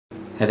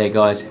Hey there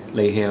guys,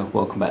 Lee here,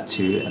 welcome back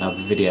to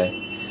another video.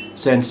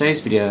 So in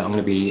today's video I'm going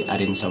to be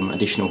adding some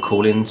additional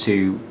cooling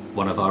to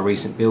one of our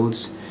recent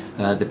builds.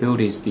 The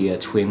build is the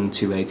Twin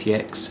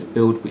 280X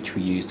build, which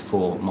we used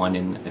for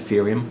mining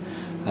Ethereum.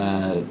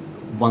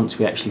 Once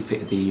we actually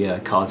fitted the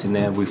cards in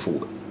there, we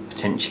thought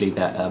potentially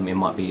that it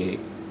might be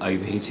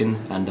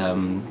overheating,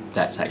 and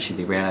that's actually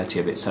the reality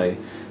of it. So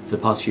for the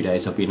past few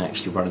days I've been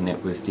actually running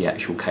it with the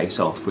actual case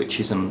off, which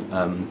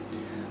isn't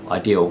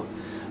ideal.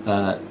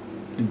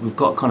 We've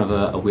got kind of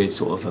a weird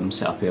sort of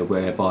setup here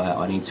whereby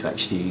I need to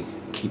actually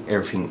keep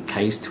everything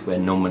cased, where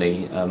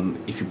normally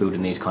if you're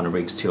building these kind of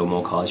rigs, 2 or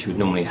more cars, you would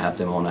normally have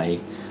them on you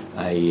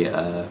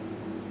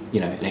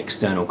know, an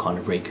external kind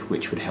of rig,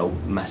 which would help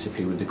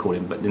massively with the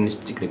cooling. But in this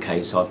particular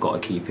case I've got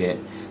to keep it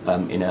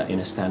in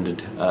a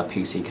standard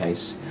PC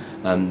case.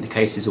 The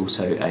case is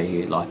also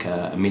like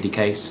a MIDI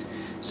case,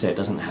 so it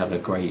doesn't have a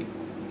great,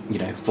 you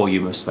know,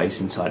 volume of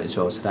space inside as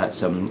well, so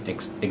that's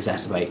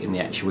exacerbating the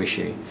actual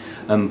issue.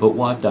 But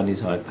what I've done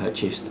is I've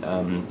purchased 4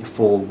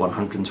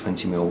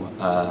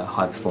 120mm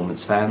high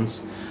performance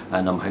fans,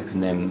 and I'm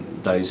hoping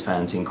those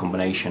fans in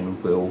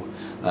combination will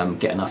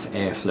get enough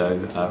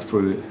airflow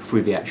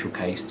through the actual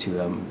case to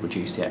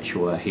reduce the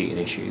actual heating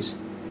issues.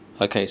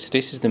 Okay, so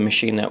this is the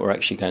machine that we're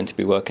actually going to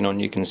be working on.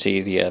 You can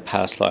see the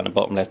power supply in the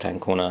bottom left hand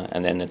corner,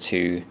 and then the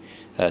two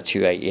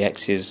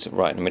 280Xs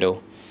right in the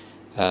middle.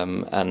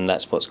 And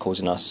that's what's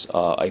causing us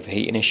our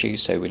overheating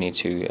issues, so we need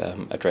to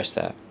address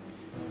that.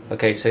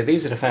 Okay, so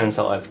these are the fans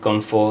that I've gone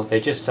for. They're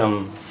just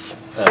some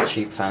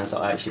cheap fans that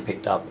I actually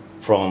picked up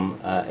from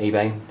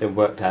eBay. They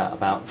worked out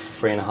about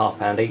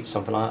 £3.50 each,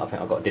 something like that. I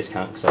think I got a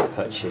discount because I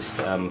purchased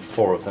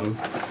 4 of them,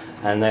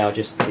 and they are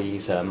just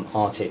these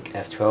Arctic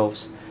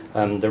F12s.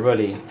 They're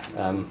really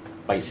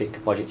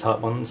basic budget type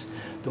ones.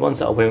 The ones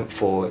that I went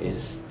for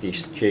is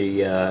just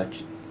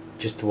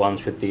the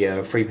ones with the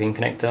 3-pin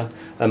connector.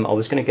 I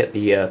was going to get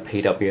the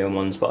PWM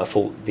ones, but I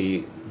thought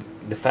the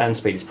fan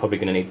speed is probably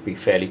going to need to be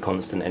fairly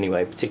constant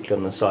anyway,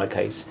 particularly on the side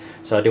case.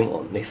 So I didn't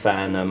want the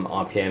fan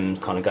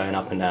RPM kind of going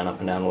up and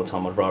down all the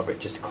time. I'd rather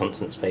it just a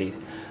constant speed.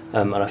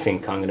 And I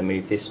think I'm going to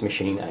move this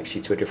machine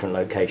actually to a different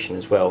location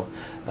as well.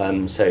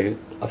 So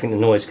I think the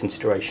noise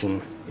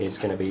consideration is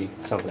going to be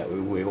something that we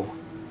will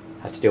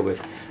have to deal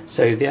with.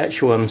 So the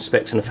actual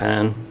specs on the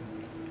fan,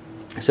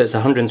 so it's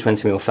a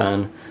 120mm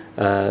fan.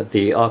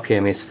 The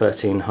RPM is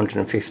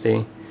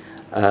 1350,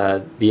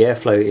 the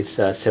airflow is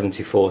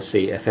 74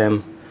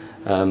 CFM,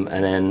 and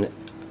then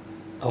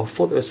I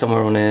thought there was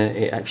somewhere on there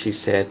it actually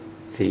said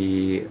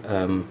the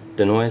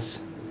noise.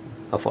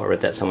 I thought I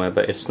read that somewhere,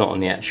 but it's not on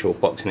the actual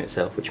box in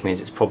itself, which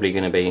means it's probably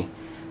going to be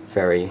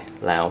very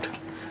loud.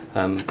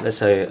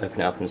 Let's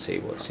open it up and see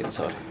what's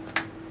inside.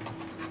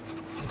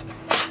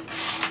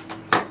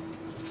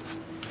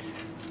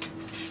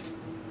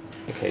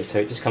 Okay, so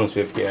it just comes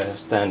with the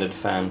standard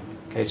fan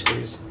case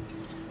screws,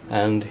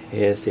 and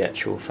here's the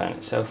actual fan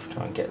itself.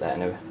 Try and get that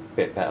in a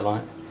bit better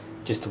light.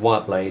 Just a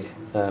white blade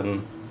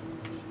and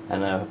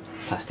a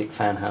plastic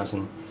fan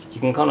housing.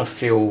 You can kind of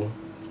feel,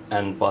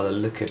 and by the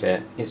look of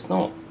it, it's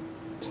not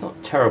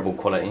terrible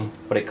quality,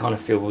 but it kind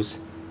of feels,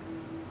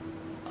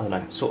 I don't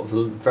know, sort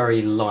of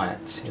very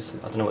light.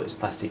 I don't know what this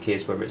plastic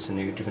is, whether it's a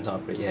new different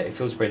type, but yeah, it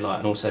feels very light,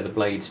 and also the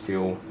blades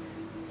feel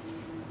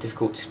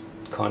difficult to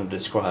kind of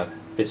describe.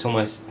 But it's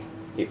almost,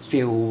 it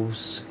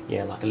feels,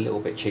 yeah, like a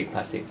little bit cheap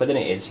plastic, but then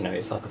it is, you know,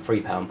 it's like a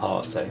 £3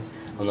 part, so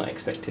I'm not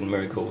expecting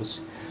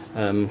miracles.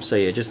 So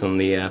yeah, just on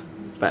the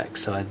back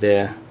side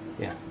there,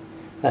 yeah,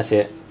 that's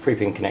it,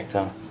 3-pin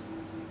connector.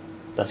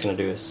 That's going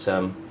to do us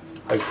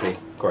hopefully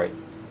great.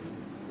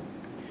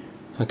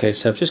 Okay,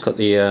 so I've just got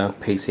the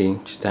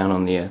PC just down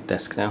on the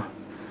desk now.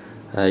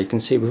 You can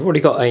see we've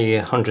already got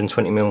a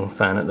 120mm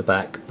fan at the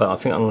back, but I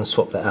think I'm going to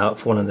swap that out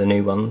for one of the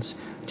new ones,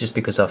 just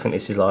because I think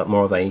this is like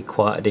more of a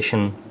quiet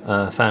edition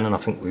fan, and I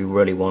think we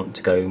really want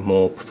to go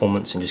more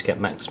performance and just get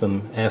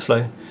maximum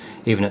airflow,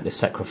 even at the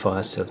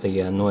sacrifice of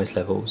the noise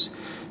levels.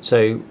 So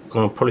I'm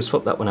going to probably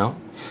swap that one out.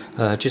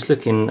 Just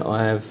looking,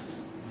 I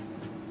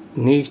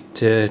need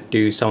to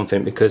do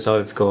something, because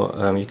I've got,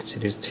 you can see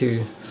there's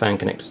 2 fan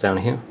connectors down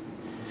here,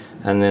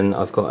 and then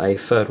I've got a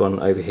 3rd one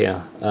over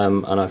here,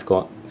 and I've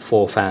got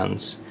 4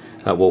 fans,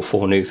 well,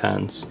 4 new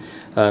fans.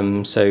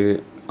 So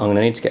I'm going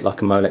to need to get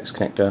like a Molex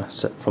connector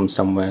from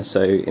somewhere.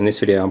 So in this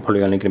video I'm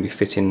probably only going to be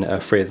fitting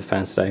 3 of the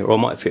fans today, or I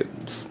might fit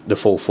the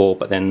full 4,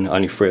 but then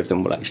only 3 of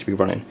them will actually be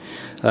running.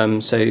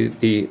 So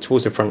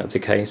towards the front of the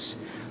case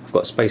I've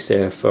got space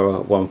there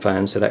for 1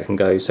 fan, so that can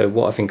go. So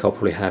what I think I'll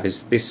probably have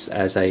is this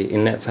as a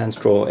inlet fan to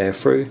draw air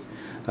through,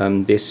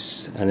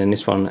 this, and then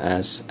this one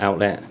as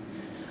outlet.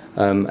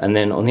 And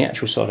then on the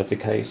actual side of the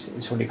case,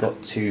 it's already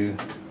got 2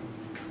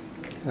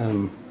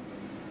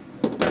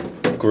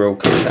 grill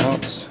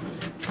cutouts.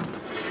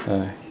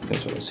 You can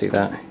sort of see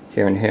that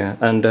here and here,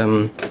 and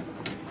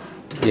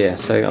yeah,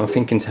 so I'm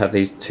thinking to have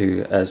these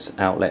 2 as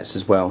outlets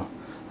as well.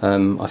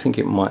 I think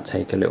it might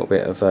take a little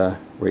bit of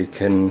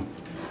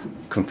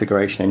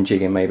configuration and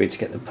jigging maybe to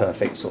get the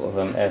perfect sort of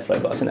airflow,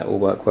 but I think that will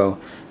work well,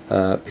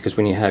 because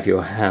when you have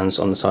your hands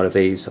on the side of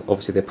these,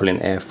 obviously they're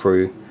pulling air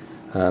through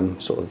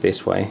sort of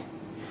this way,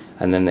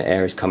 and then the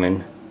air is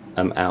coming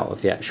out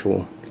of the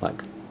actual,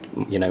 like,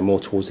 you know, more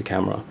towards the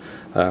camera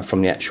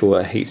from the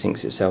actual heat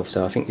sinks itself.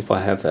 So I think if I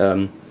have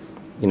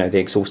you know, the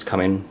exhaust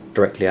coming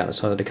directly out the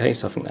side of the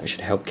case, I think that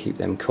should help keep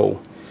them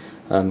cool.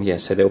 Yeah,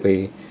 so there'll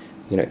be,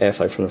 you know,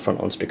 airflow from the front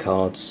onto the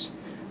cards.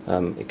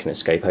 It can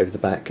escape over the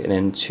back and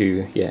then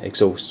to, yeah,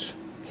 exhaust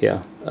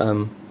here.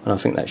 And I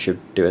think that should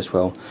do as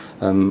well.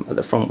 At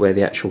the front where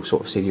the actual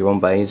sort of CD-ROM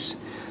bay is,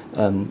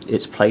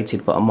 it's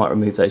plated, but I might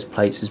remove those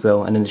plates as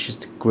well, and then there's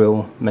just a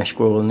grill, mesh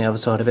grill on the other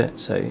side of it.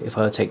 So if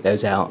I take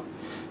those out,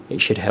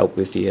 it should help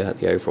with the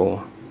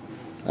overall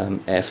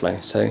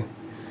airflow. So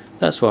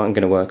that's what I'm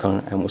going to work on,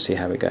 and we'll see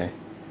how we go.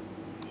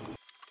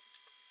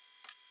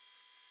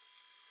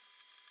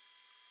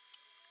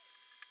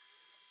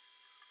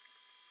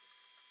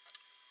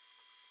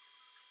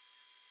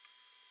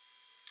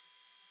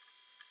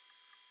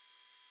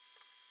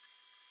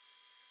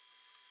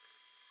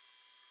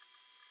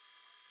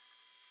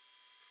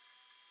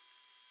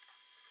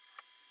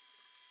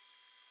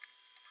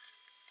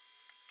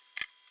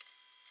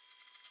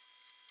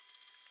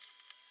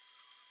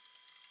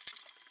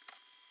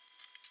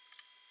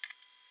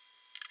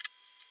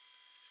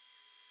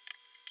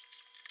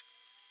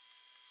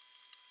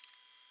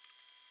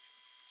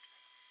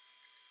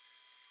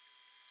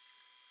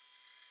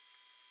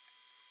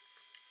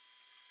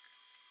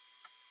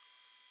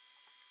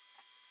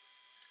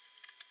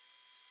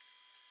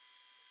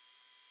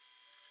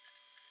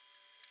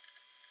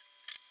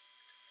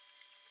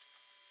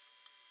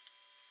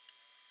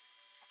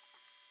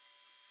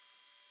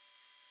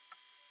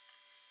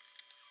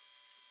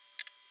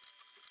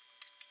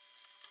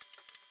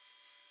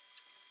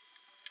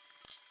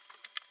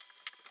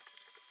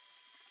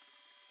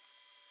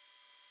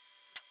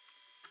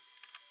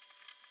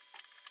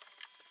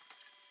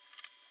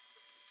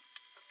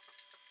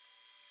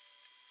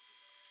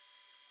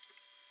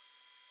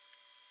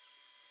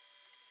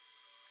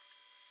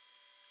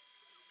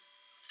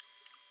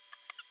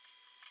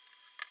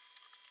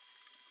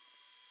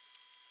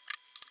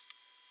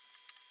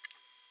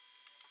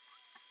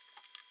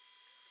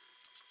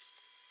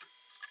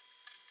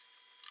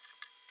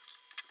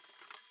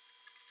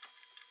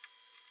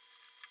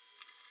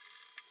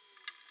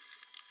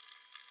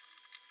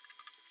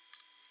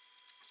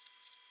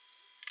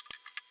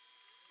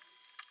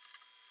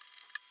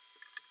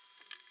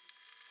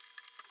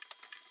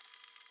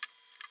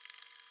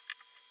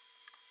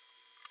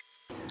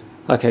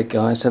 Okay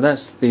guys, so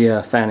that's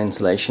the fan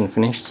installation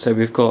finished. So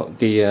we've got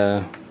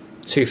the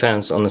two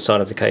fans on the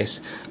side of the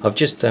case. I've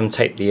just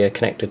taped the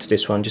connector to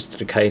this one, just to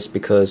the case,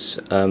 because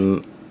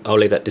I'll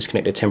leave that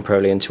disconnected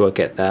temporarily until I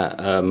get that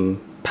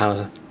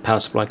power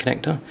supply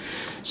connector.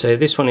 So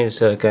this one is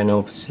going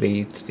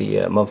obviously to the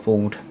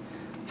motherboard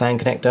fan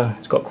connector.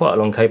 It's got quite a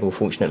long cable,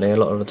 fortunately. A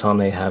lot of the time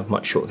they have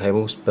much shorter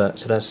cables, but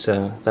so that's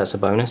a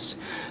bonus.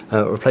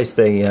 Replace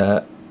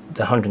the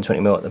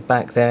 120mm at the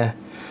back there.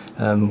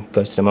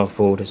 Goes to the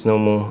motherboard as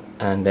normal,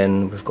 and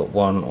then we've got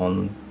one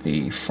on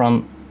the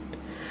front.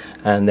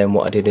 And then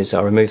what I did is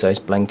I removed those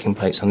blanking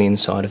plates on the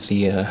inside of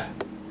the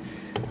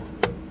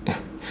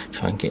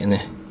try and get in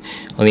there,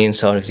 on the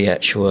inside of the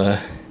actual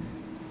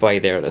bay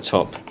there at the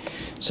top.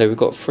 So we've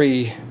got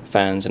 3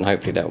 fans, and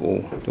hopefully that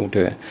will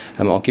do it.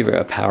 I'll give it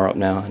a power up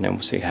now, and then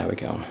we'll see how we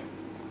go on.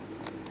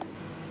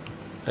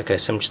 Okay,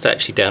 so I'm just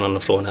actually down on the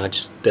floor now,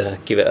 just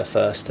give it a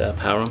first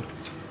power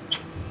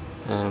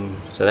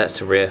on. So that's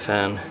the rear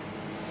fan.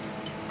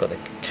 Got the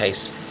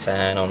case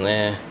fan on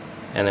there,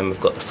 and then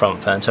we've got the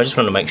front fan. So I just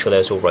want to make sure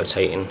those all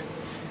rotating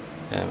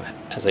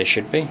as they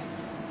should be.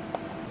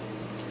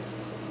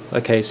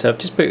 Okay, so I've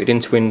just booted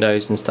into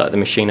Windows and started the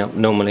machine up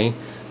normally.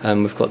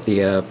 We've got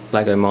the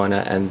Blago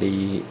miner and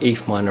the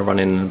ETH miner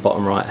running in the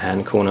bottom right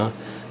hand corner.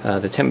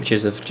 The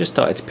temperatures have just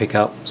started to pick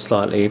up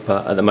slightly,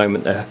 but at the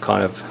moment they're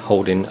kind of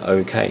holding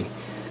okay.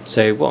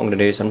 So what I'm going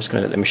to do is I'm just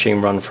going to let the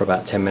machine run for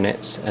about 10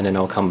 minutes, and then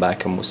I'll come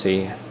back and we'll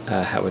see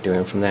how we're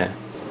doing from there.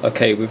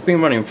 Okay, we've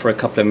been running for a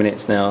couple of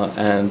minutes now,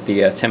 and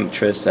the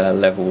temperature's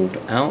leveled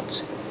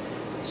out.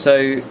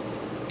 So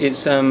it's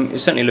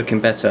certainly looking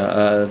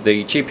better.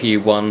 The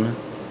GPU 1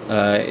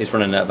 is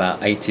running at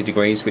about 80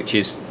 degrees, which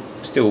is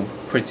still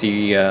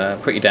pretty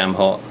damn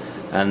hot,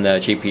 and the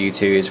GPU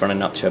 2 is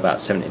running up to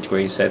about 70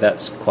 degrees, so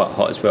that's quite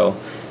hot as well.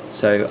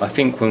 So I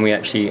think when we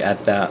actually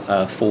add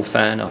that full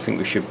fan, I think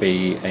we should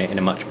be in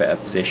a much better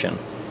position.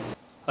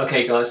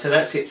 Okay guys, so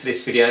that's it for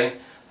this video.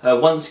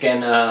 Once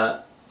again,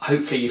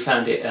 hopefully you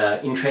found it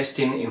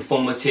interesting,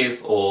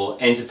 informative or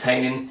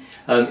entertaining.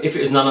 If it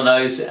was none of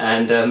those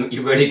and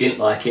you really didn't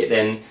like it,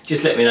 then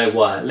just let me know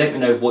why. Let me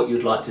know what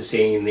you'd like to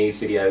see in these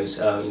videos.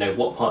 You know,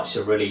 what parts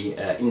are really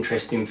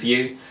interesting for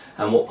you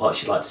and what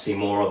parts you'd like to see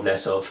more of,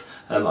 less of.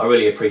 I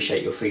really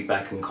appreciate your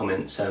feedback and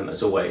comments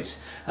as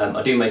always.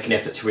 I do make an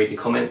effort to read the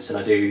comments, and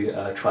I do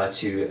try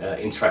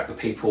to interact with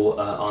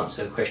people,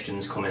 answer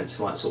questions, comments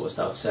and that sort of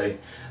stuff. So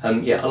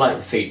yeah, I like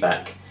the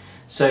feedback.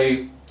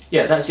 So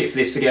yeah, that's it for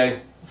this video.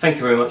 Thank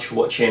you very much for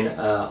watching.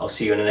 I'll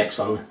see you in the next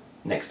one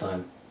next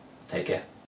time. Take care.